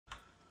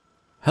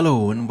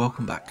Hello and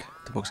welcome back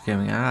to Box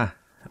Gaming. I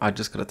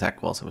just got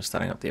attacked whilst I was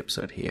starting up the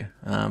episode here.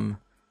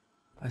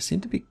 I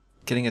seem to be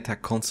getting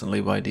attacked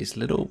constantly by these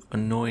little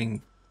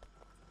annoying,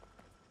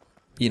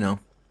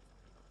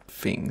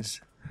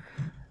 things.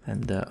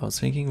 And I was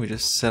thinking we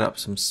just set up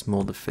some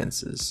small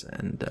defenses.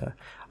 And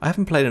I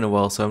haven't played in a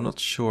while, so I'm not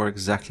sure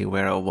exactly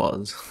where I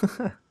was.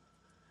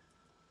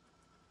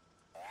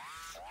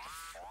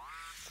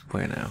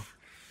 Where now?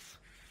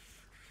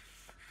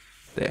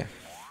 There.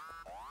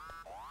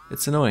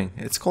 It's annoying.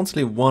 It's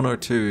constantly one or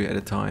two at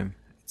a time.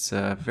 It's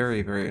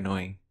very, very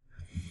annoying.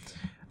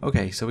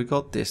 Okay, so we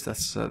got this.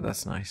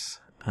 That's nice.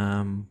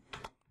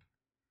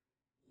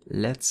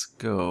 Let's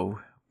go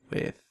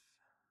with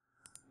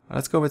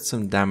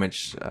some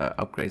damage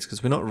upgrades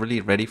because we're not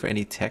really ready for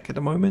any tech at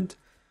the moment.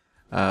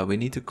 We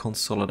need to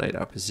consolidate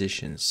our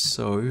positions.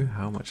 So,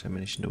 how much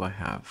ammunition do I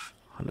have?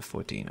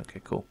 114.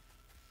 Okay, cool.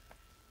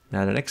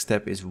 Now the next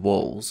step is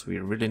walls. We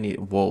really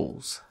need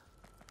walls.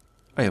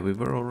 Oh yeah, we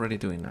were already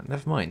doing that.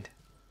 Never mind.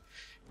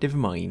 Never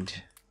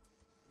mind.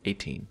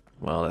 18.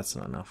 Well, that's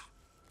not enough.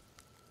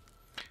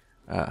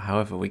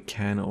 However, we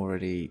can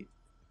already...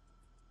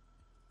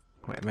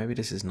 Wait, maybe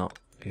this is not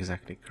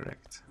exactly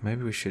correct.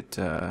 Maybe we should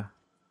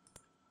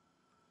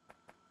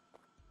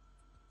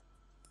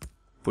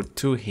put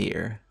 2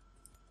 here.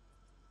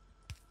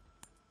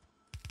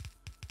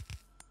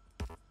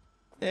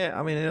 Yeah,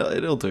 I mean,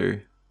 it'll do.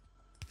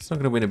 It's not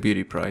going to win a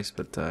beauty prize,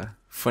 but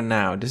for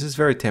now, this is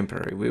very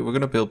temporary. We're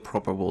going to build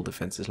proper wall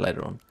defenses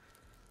later on.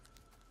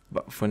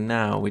 But for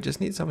now, we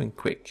just need something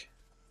quick.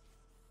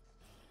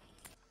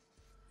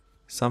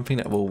 Something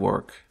that will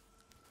work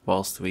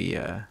whilst we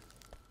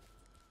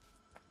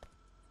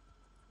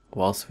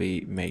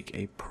make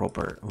a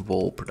proper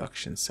wall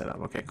production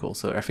setup. Okay, cool.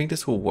 So I think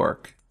this will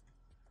work.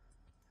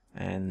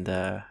 And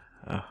I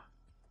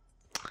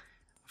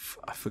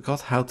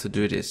forgot how to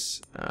do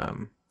this.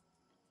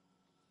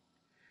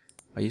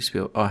 I used to be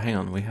able, oh, hang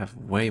on, we have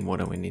way more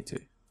than we need to.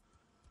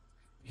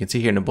 You can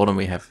see here in the bottom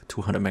we have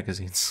 200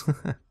 magazines.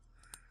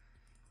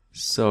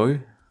 So,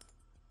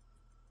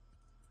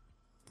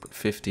 put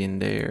 50 in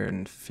there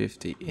and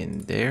 50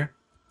 in there.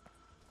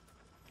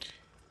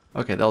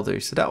 Okay, that'll do.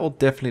 So that will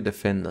definitely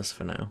defend us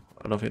for now.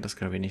 I don't think that's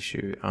going to be an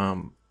issue.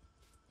 The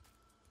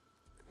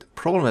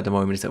problem at the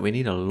moment is that we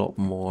need a lot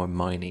more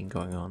mining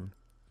going on.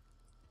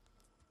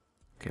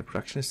 Okay,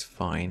 production is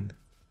fine.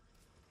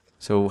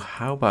 So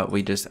how about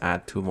we just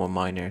add 2 more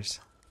miners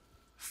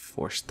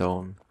for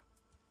stone?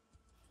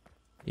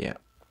 Yeah.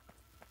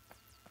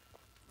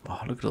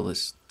 Oh, look at all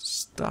this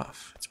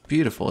stuff. It's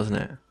beautiful, isn't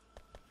it?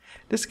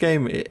 This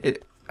game,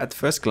 at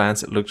first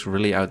glance, it looks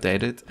really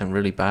outdated and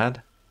really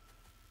bad.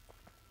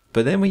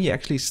 But then when you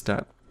actually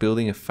start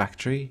building a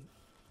factory,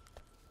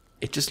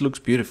 it just looks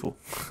beautiful.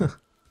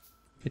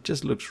 It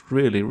just looks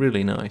really,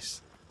 really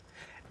nice.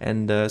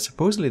 And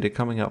supposedly they're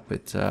coming up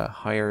with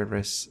higher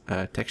res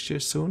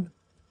textures soon.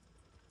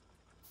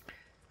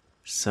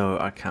 So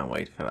I can't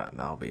wait for that.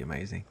 That'll be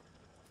amazing.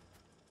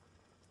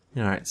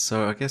 Alright,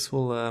 so I guess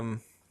we'll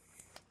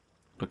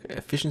look,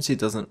 efficiency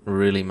doesn't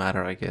really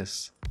matter, I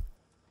guess.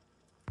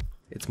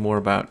 It's more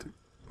about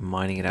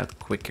mining it out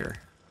quicker.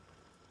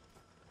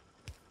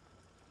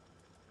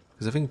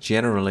 Because I think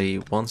generally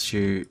once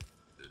you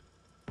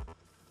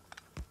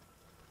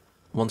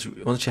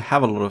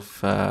have a lot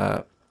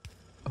of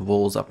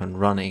walls up and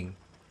running,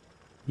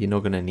 you're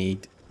not gonna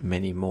need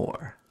many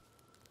more.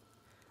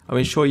 I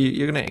mean, sure,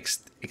 you're going to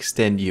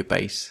extend your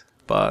base,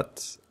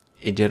 but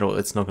in general,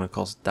 it's not going to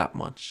cost that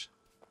much.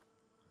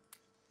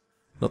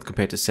 Not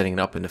compared to setting it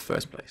up in the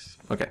first place.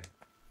 Okay.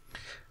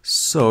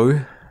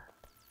 So...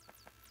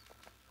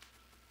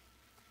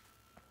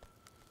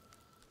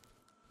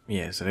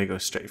 yeah, so they go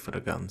straight for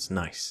the guns.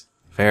 Nice.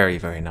 Very,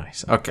 very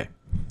nice. Okay.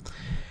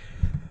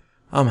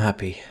 I'm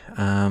happy.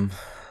 I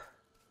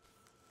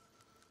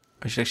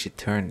should actually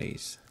turn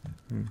these.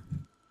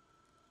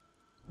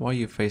 Why are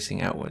you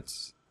facing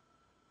outwards?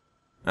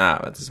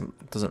 That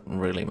doesn't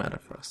really matter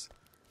for us.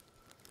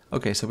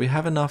 Okay, so we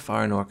have enough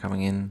iron ore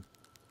coming in.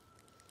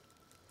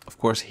 Of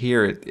course,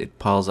 here it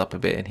piles up a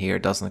bit, and here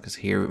it doesn't, because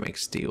here we make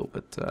steel,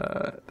 but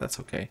that's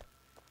okay.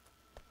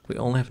 We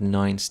only have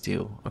 9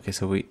 steel. Okay,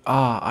 so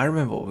I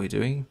remember what we're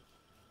doing.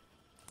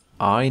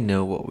 I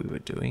know what we were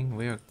doing.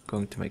 We are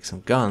going to make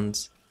some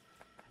guns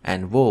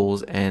and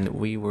walls, and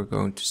we were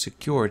going to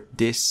secure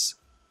this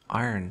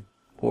iron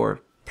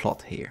ore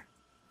plot here.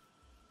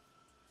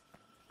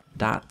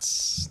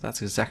 That's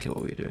exactly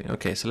what we're doing.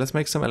 Okay, so let's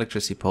make some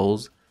electricity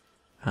poles.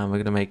 We're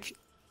going to make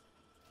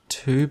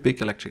 2 big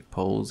electric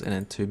poles and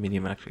then 2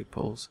 medium electric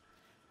poles.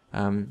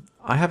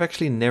 I have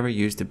actually never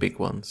used the big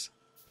ones.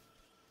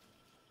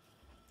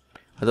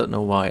 I don't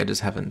know why, I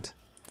just haven't.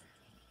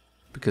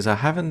 Because I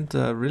haven't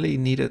really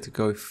needed to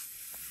go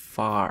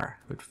far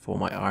for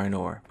my iron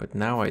ore, but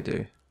now I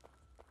do.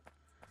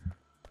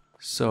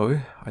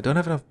 So, I don't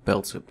have enough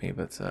belts with me,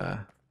 but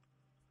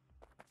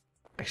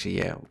actually,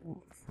 yeah,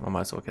 I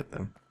might as well get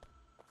them.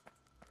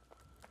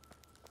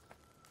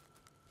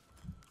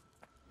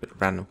 Bit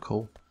of random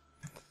coal.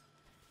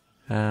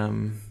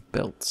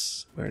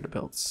 Belts. Where are the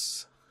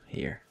belts?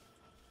 Here.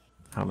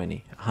 How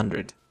many?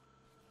 100.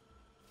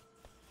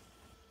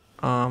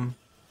 I'll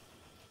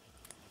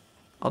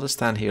just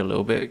stand here a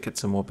little bit, get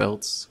some more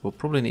belts. We'll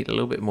probably need a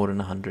little bit more than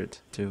 100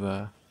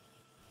 to...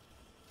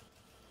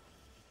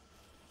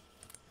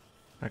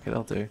 Okay,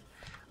 that'll do.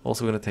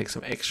 Also, we're going to take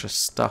some extra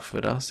stuff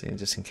with us,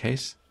 just in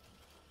case.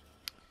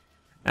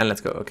 And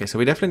let's go. Okay, so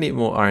we definitely need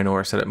more iron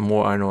ore so that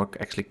more iron ore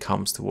actually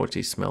comes towards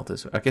these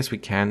smelters. I guess we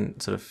can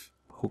sort of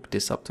hook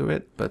this up to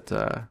it, but...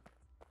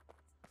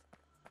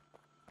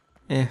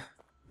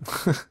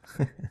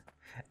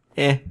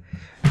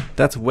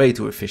 That's way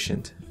too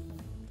efficient.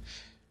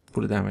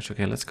 Bullet damage.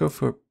 Okay, let's go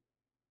for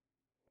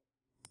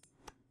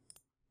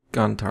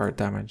gun turret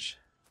damage.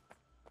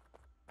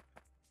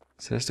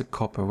 So there's the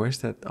copper. Where's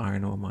that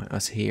iron ore mine?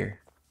 Us here.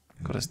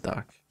 Got us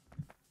dark.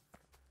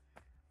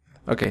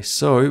 Okay,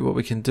 so what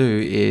we can do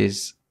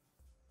is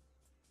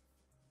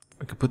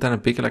we can put down a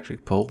big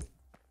electric pole,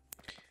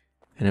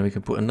 and then we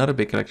can put another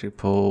big electric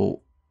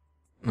pole.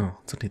 No,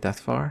 it's not that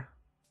far.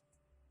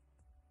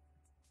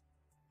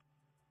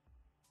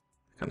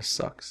 Kind of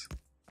sucks.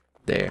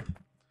 There.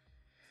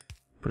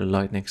 Put a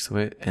light next to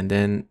it, and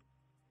then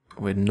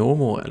with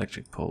normal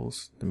electric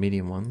poles, the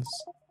medium ones.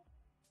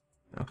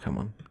 Oh, come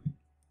on.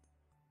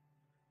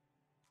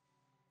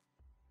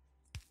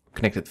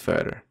 Connect it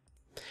further.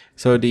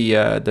 So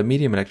the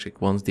medium electric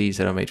ones, these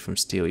that are made from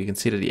steel, you can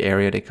see that the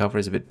area they cover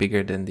is a bit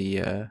bigger than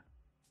the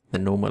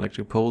normal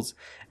electric poles,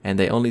 and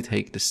they only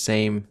take the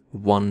same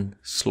one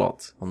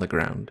slot on the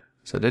ground.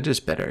 So they're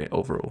just better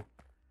overall.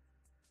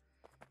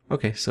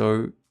 Okay,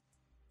 so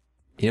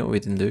you know what we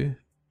didn't do?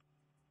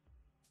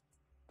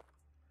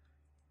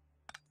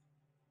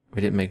 We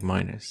didn't make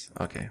miners.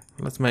 Okay,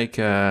 let's make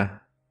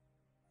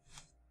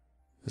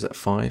is that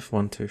 5?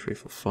 1, 2, 3,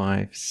 4,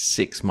 5,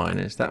 6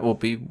 miners. That will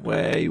be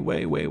way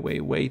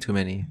too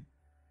many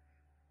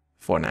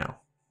for now.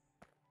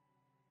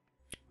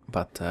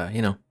 But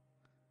you know,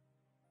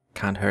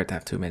 can't hurt to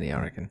have too many,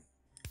 I reckon.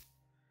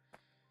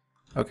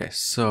 Okay,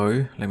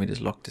 so let me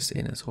just lock this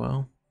in as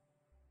well.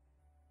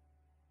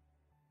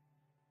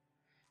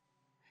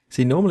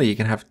 See, normally you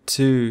can have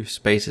 2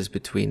 spaces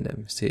between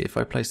them. See, if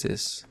I place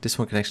this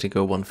one can actually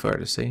go one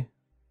further, see?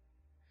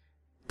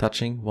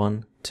 Touching,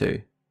 1,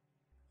 2.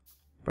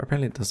 But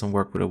apparently it doesn't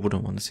work with a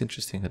wooden one. That's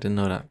interesting, I didn't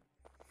know that.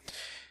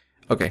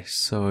 Okay,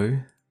 so...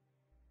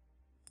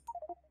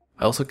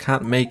 I also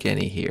can't make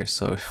any here,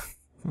 so...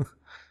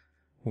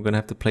 we're gonna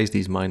have to place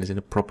these miners in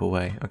a proper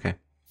way. Okay.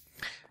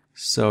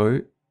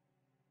 So...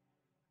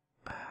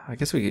 I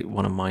guess we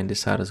want to mine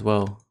this out as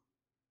well.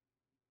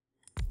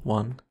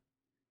 1...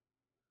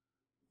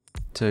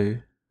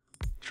 2,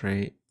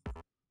 3,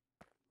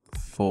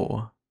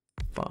 4,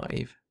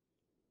 5,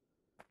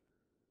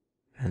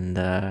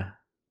 and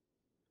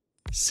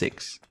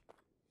 6.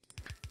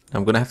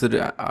 I'm gonna have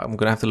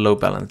to low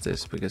balance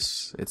this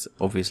because it's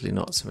obviously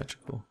not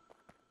symmetrical,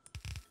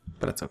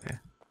 but that's okay.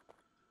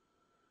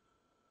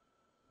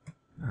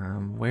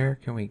 Where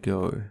can we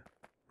go?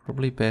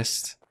 Probably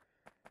best,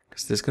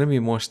 because there's gonna be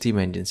more steam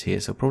engines here,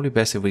 so probably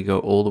best if we go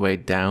all the way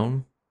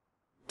down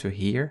to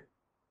here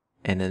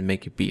and then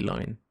make a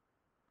beeline.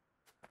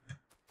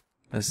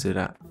 Let's do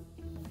that.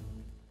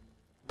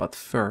 But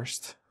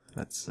first,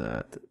 let's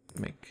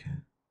make...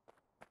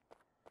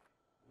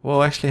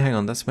 Well, actually, hang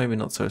on. That's maybe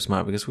not so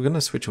smart because we're going to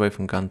switch away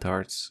from gun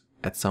turrets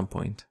at some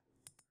point.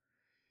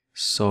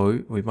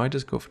 So, we might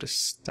just go for the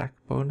stack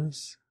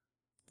bonus.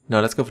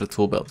 No, let's go for the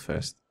tool belt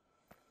first.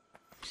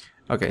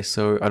 Okay,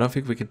 so I don't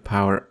think we can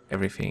power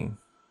everything.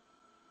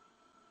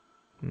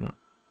 No.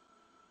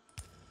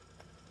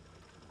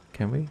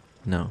 Can we?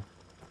 No.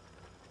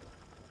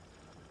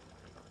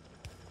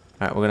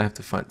 Alright, we're gonna have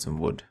to find some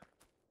wood.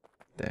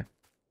 There.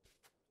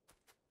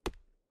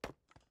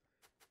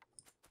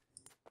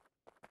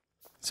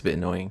 It's a bit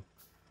annoying.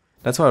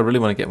 That's why I really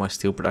want to get my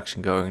steel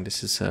production going.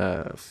 This is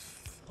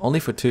only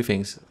for 2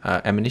 things.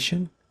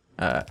 Ammunition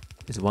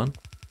is one.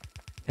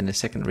 And the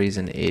second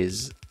reason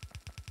is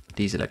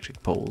these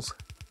electric poles.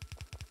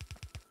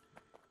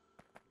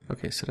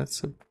 Okay, so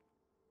that's a...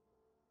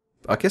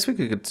 I guess we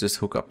could just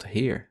hook up to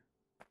here.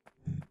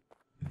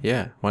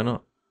 Yeah, why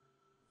not?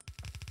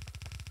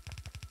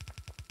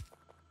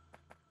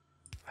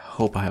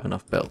 Hope I have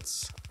enough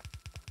belts.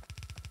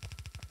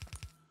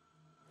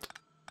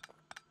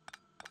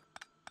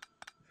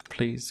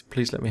 Please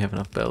let me have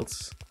enough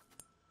belts.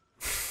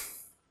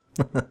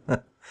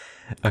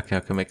 Okay, I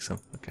can make some.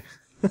 Okay.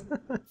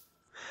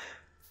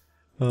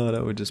 Oh,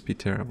 that would just be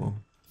terrible.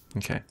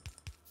 Okay.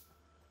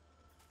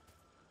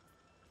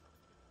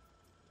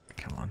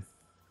 Come on.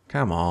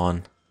 Come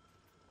on.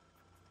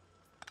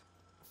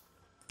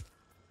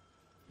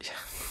 Yeah.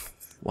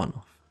 1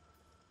 off.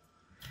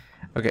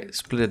 Okay,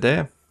 split it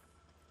there.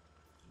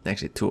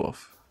 Actually 2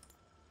 off.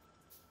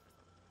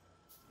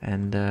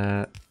 And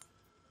oh,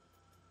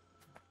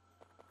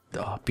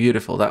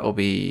 beautiful. That will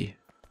be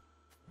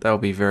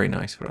very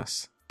nice for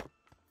us.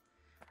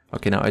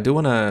 Okay, now I do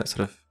want to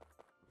sort of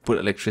put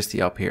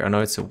electricity up here. I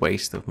know it's a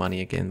waste of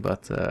money again,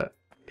 but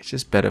it's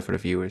just better for the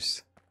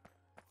viewers.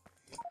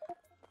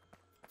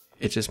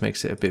 it just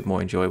makes it a bit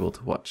more enjoyable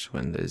to watch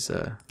when there's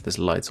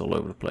lights all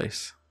over the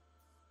place.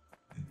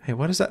 Hey,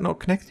 why does that not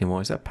connect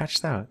anymore? Is that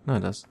patched out? No,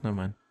 it does. Never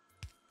mind.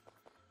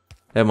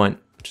 Never mind.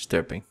 Just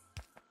derping.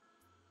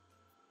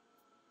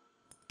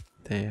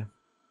 There.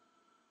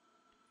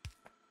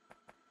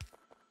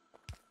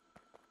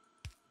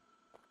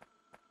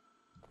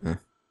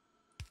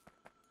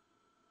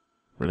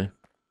 Really?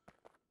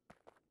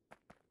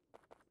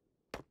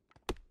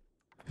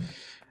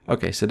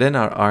 Okay, so then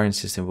our iron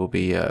system will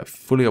be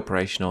fully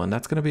operational, and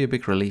that's going to be a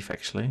big relief,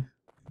 actually.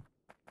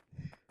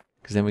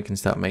 Because then we can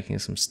start making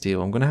some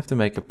steel. I'm going to have to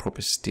make a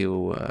proper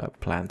steel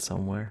plant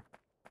somewhere.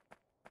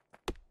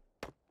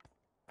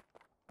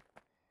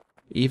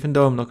 Even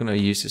though I'm not going to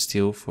use the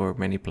steel for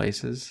many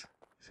places.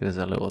 So there's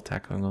a little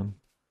attack going on.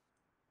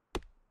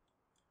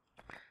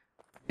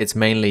 It's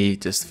mainly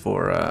just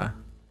for...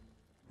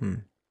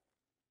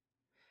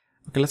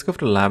 Okay, let's go for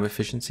the lab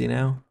efficiency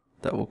now.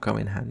 That will come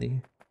in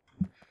handy.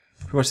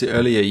 Pretty much the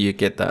earlier you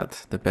get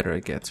that, the better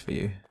it gets for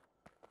you.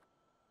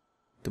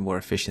 The more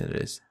efficient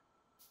it is.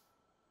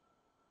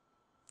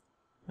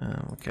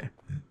 Okay.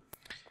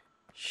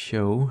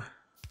 Show.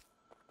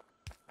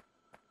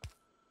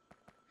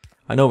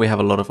 I know we have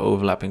a lot of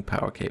overlapping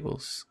power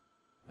cables.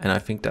 And I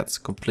think that's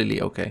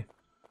completely okay.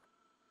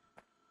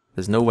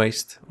 There's no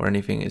waste or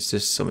anything, it's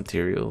just some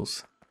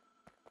materials.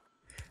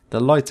 The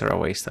lights are a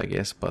waste, I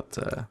guess, but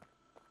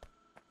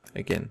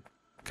again,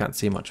 can't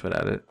see much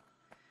without it.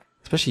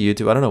 Especially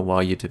YouTube. I don't know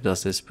why YouTube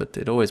does this, but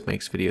it always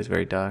makes videos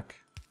very dark.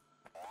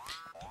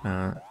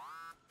 Oh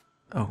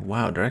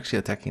wow, they're actually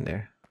attacking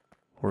there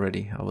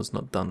already. I was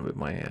not done with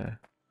my...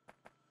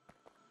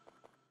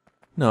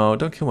 No,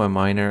 don't kill my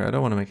miner. I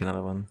don't want to make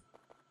another one.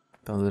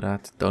 Don't do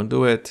that. Don't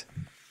do it.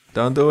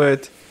 Don't do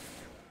it.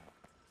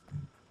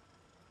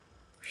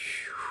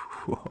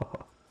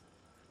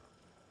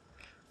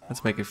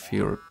 Let's make a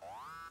few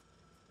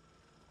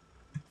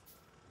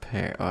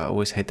repair. Oh, I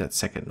always hate that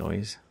second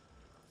noise.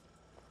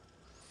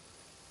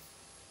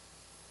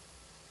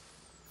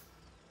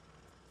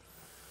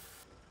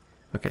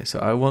 Okay, so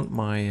I want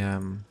my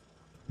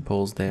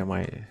poles there,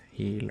 my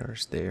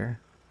healers there.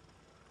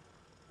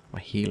 My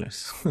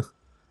healers.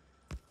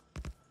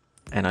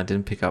 And I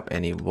didn't pick up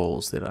any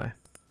walls, did I?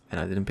 And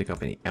I didn't pick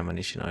up any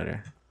ammunition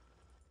either.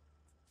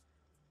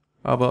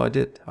 Oh, well, I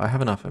did. I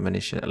have enough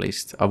ammunition at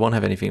least. I won't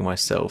have anything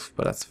myself,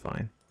 but that's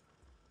fine.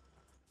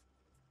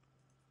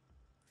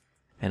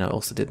 And I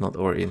also did not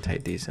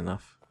orientate these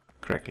enough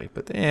correctly.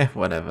 But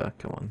whatever.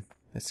 Come on.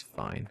 It's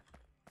fine.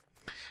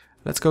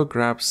 Let's go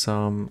grab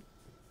some...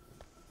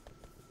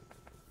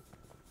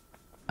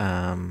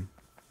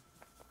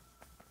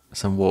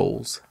 some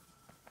walls.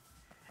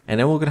 And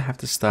then we're going to have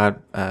to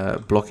start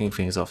blocking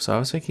things off. So I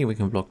was thinking we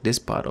can block this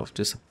part off.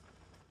 Just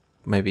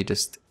maybe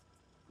just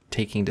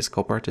taking this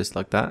copper just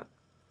like that.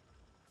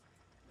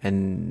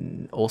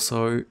 And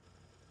also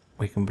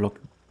we can block...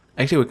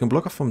 Actually, we can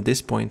block off from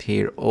this point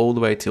here all the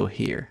way till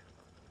here.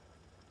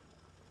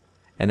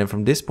 And then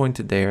from this point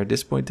to there,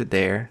 this point to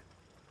there,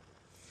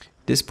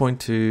 this point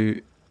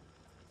to...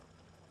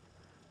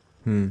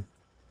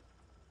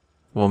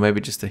 Well,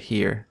 maybe just to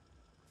here.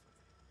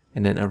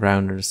 And then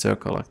around in a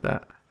circle like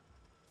that.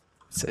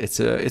 It's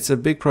a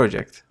big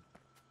project.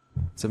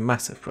 It's a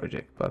massive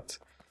project, but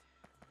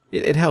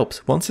it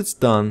helps. Once it's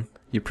done,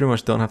 you pretty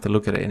much don't have to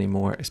look at it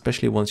anymore,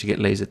 especially once you get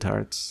laser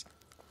turrets.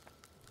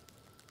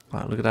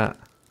 Wow, look at that.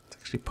 It's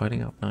actually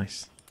piling up.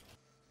 Nice.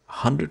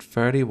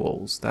 130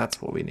 walls.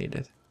 That's what we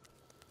needed.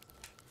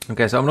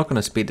 Okay, so I'm not going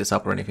to speed this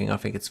up or anything. I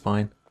think it's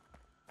fine.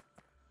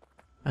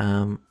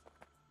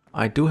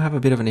 I do have a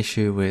bit of an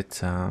issue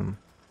with...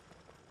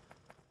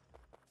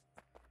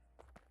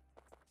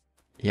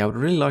 Yeah, I would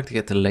really like to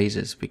get the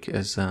lasers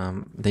because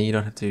then you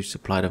don't have to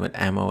supply them with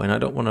ammo, and I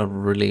don't want to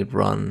really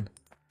run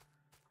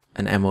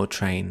an ammo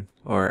train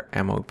or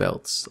ammo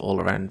belts all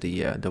around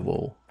the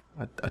wall.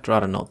 I'd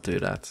rather not do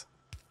that.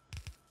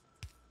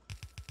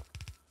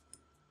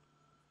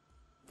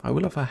 I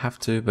will if I have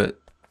to, but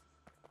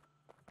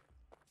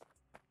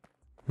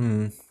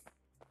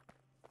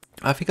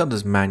I think I'll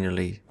just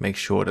manually make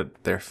sure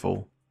that they're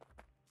full.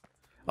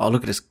 Oh,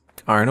 look at this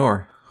iron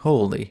ore!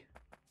 Holy!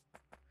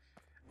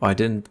 Oh, I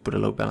didn't put a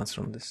load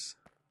balancer on this.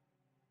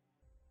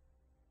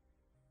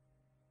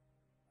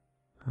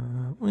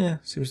 Well, yeah,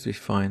 seems to be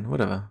fine.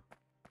 Whatever.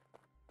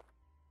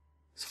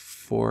 It's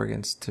 4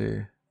 against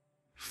 2.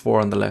 4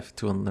 on the left,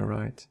 2 on the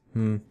right.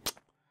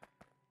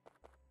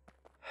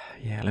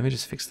 Yeah, let me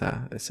just fix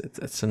that.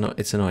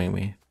 It's annoying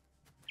me.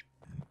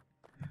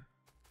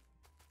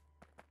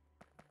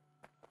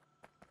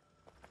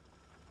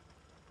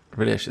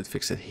 Really, I should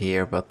fix it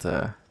here, but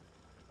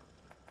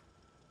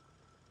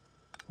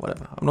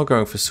whatever. I'm not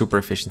going for super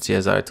efficiency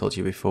as I told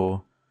you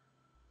before.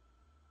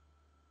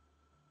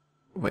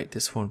 Wait,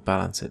 this won't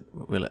balance it,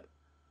 will it?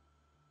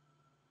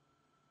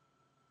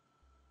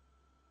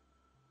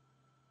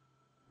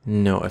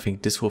 No, I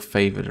think this will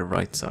favor the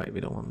right side. We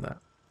don't want that.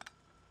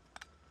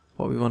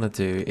 What we want to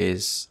do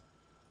is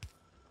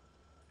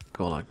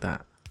go like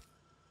that.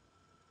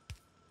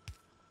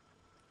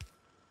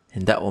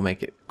 And that will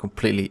make it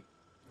completely,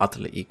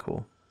 utterly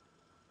equal.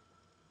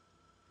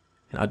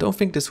 And I don't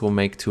think this will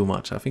make too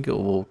much. I think it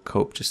will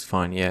cope just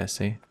fine. Yeah,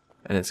 see?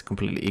 And it's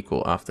completely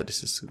equal after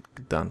this is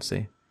done,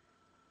 see?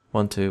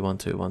 1, 2, 1,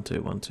 2, 1,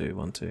 2, 1, 2,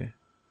 1, 2.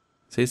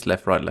 See, it's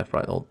left, right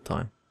all the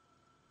time.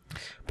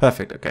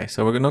 Perfect, okay.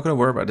 So we're not going to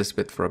worry about this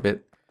bit for a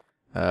bit.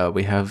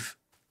 We have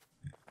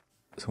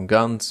some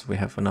guns. We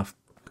have enough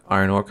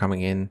iron ore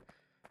coming in.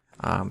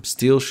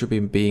 Steel should be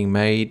being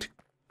made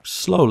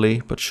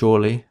slowly but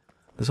surely.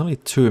 There's only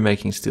 2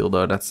 making steel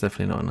though. That's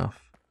definitely not enough.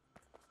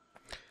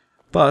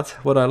 But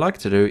what I like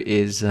to do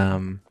is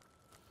I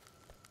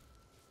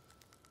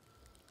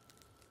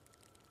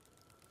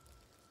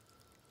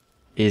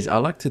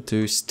like to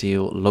do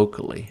steel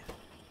locally.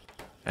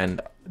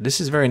 And this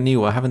is very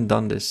new. I haven't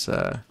done this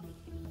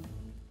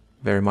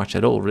very much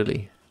at all,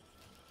 really.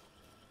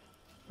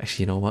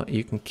 Actually, you know what?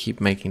 You can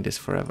keep making this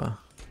forever.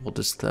 We'll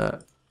just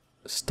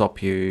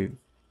stop you.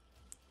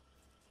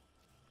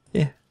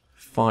 Yeah,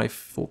 5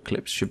 full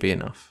clips should be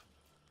enough.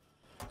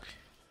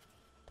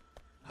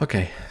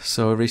 Okay,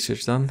 so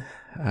research done.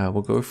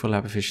 We'll go for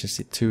lab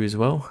efficiency 2 as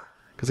well.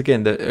 Because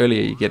again, the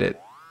earlier you get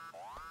it,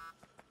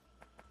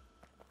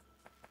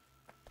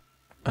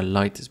 a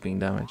light is being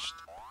damaged.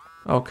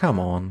 Oh, come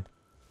on.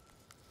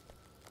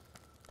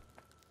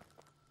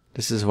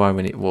 This is why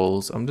we need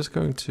walls. I'm just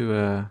going to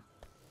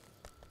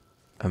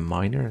a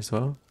miner as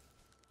well.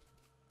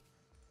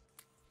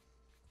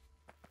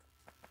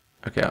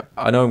 Okay,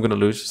 I know I'm going to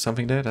lose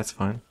something there. That's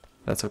fine.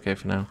 That's okay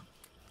for now.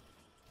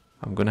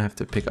 I'm going to have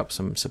to pick up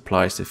some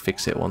supplies to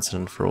fix it once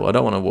and for all. I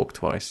don't want to walk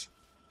twice.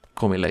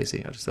 Call me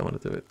lazy. I just don't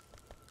want to do it.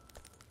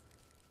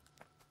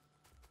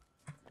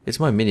 It's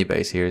my mini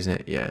base here,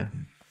 isn't it? Yeah.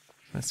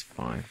 That's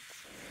fine.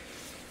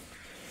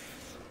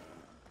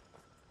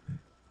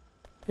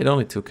 It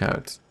only took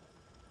out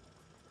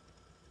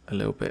a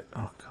little bit.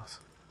 Oh, God.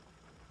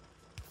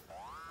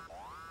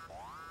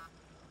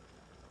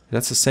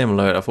 That's the same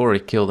alert. I've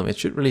already killed them. It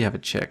should really have a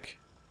check.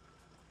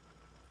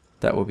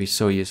 That would be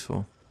so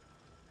useful.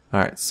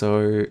 Alright,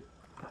 so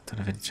I don't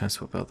have any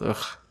transport belt.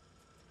 Ugh.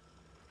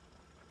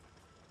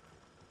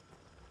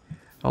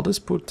 I'll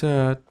just put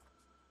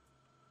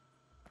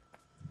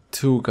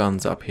 2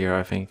 guns up here,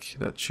 I think.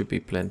 That should be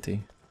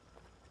plenty.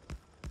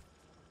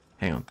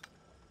 Hang on.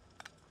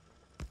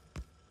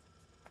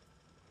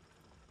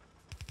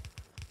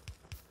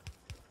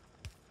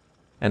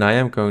 And I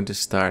am going to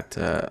start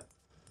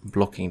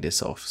blocking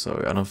this off,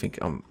 so I don't think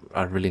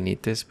I really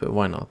need this, but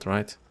why not,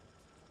 right?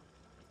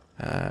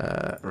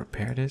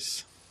 Repair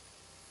this.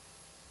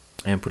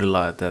 And put a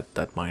lot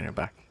that miner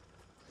back.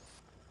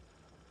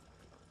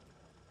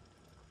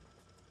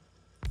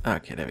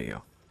 Okay, there we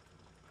go.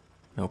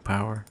 No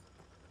power.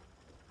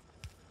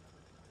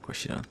 Of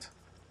course you don't.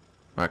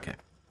 Okay.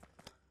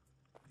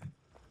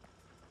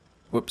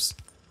 Whoops.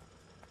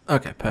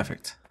 Okay,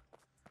 perfect.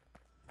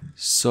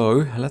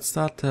 So, let's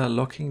start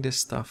locking this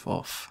stuff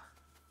off.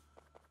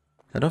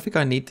 I don't think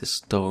I need the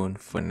stone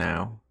for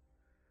now.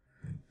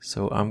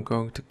 So I'm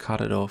going to cut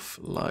it off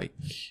like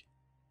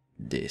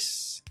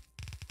this.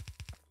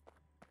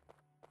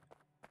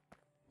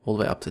 All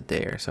the way up to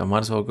there. So I might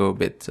as well go a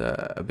bit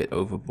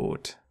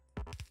overboard.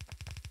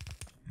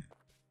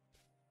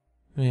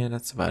 Yeah,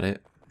 that's about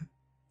it.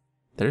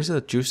 There is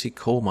a juicy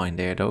coal mine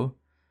there though.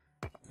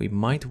 We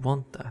might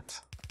want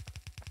that.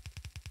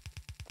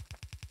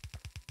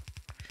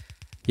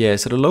 Yeah,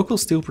 so the local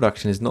steel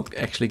production is not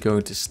actually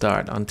going to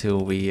start until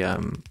we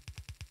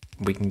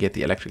can get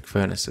the electric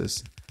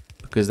furnaces.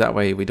 Because that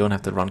way we don't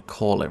have to run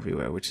coal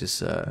everywhere, which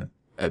is a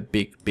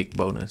big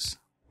bonus.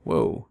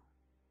 Whoa.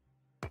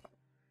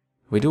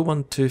 We do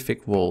want 2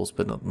 thick walls,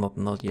 but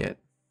not yet.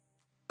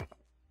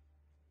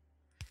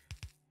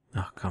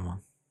 Oh, come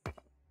on.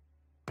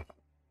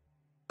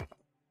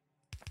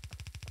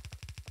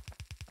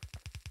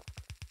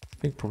 I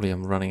think probably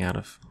I'm running out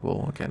of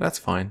wall. Okay, that's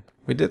fine.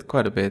 We did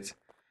quite a bit.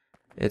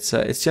 It's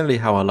generally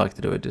how I like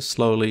to do it, just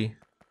slowly,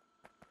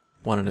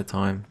 one at a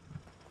time.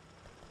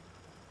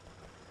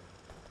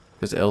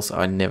 Because else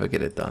I never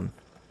get it done.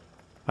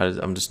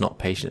 I'm just not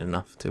patient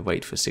enough to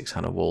wait for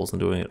 600 walls and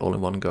doing it all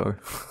in one go.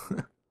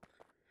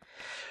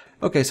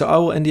 Okay, so I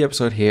will end the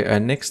episode here.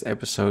 Next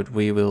episode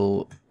we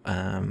will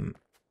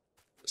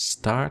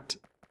start,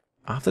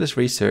 after this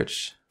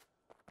research,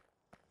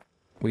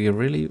 we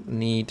really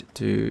need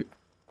to...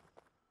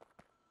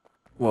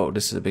 Whoa,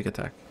 this is a big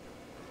attack.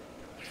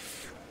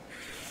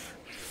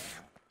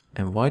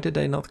 And why did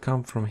they not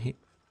come from here?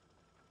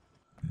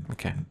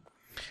 Okay.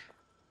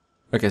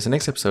 Okay, so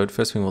next episode,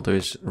 first thing we'll do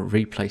is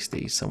replace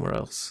these somewhere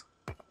else.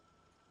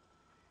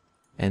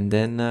 And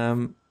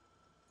then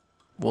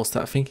we'll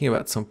start thinking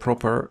about some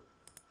proper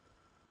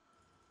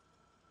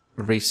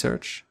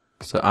research.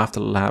 So after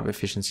lab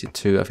efficiency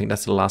 2, I think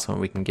that's the last one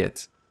we can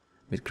get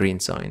with green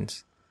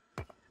signs.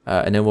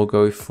 And then we'll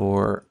go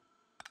for...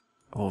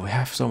 Oh, we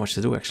have so much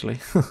to do actually.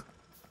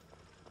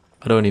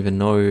 I don't even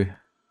know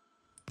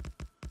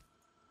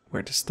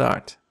where to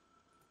start.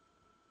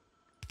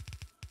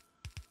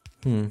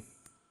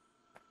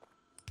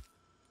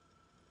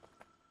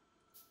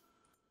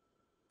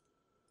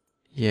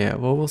 Yeah,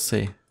 well, we'll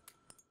see.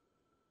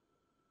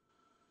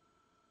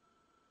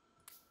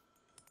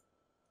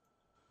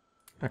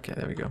 Okay,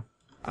 there we go.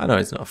 I know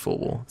it's not a full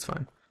wall. It's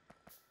fine.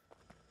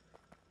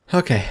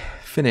 Okay,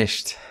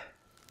 finished.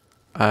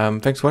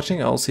 Thanks for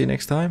watching. I'll see you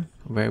next time,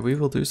 where we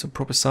will do some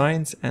proper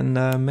science and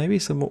maybe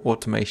some more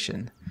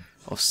automation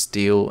of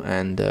steel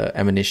and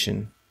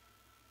ammunition.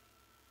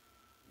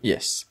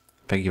 Yes.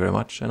 Thank you very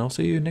much, and I'll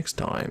see you next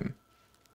time.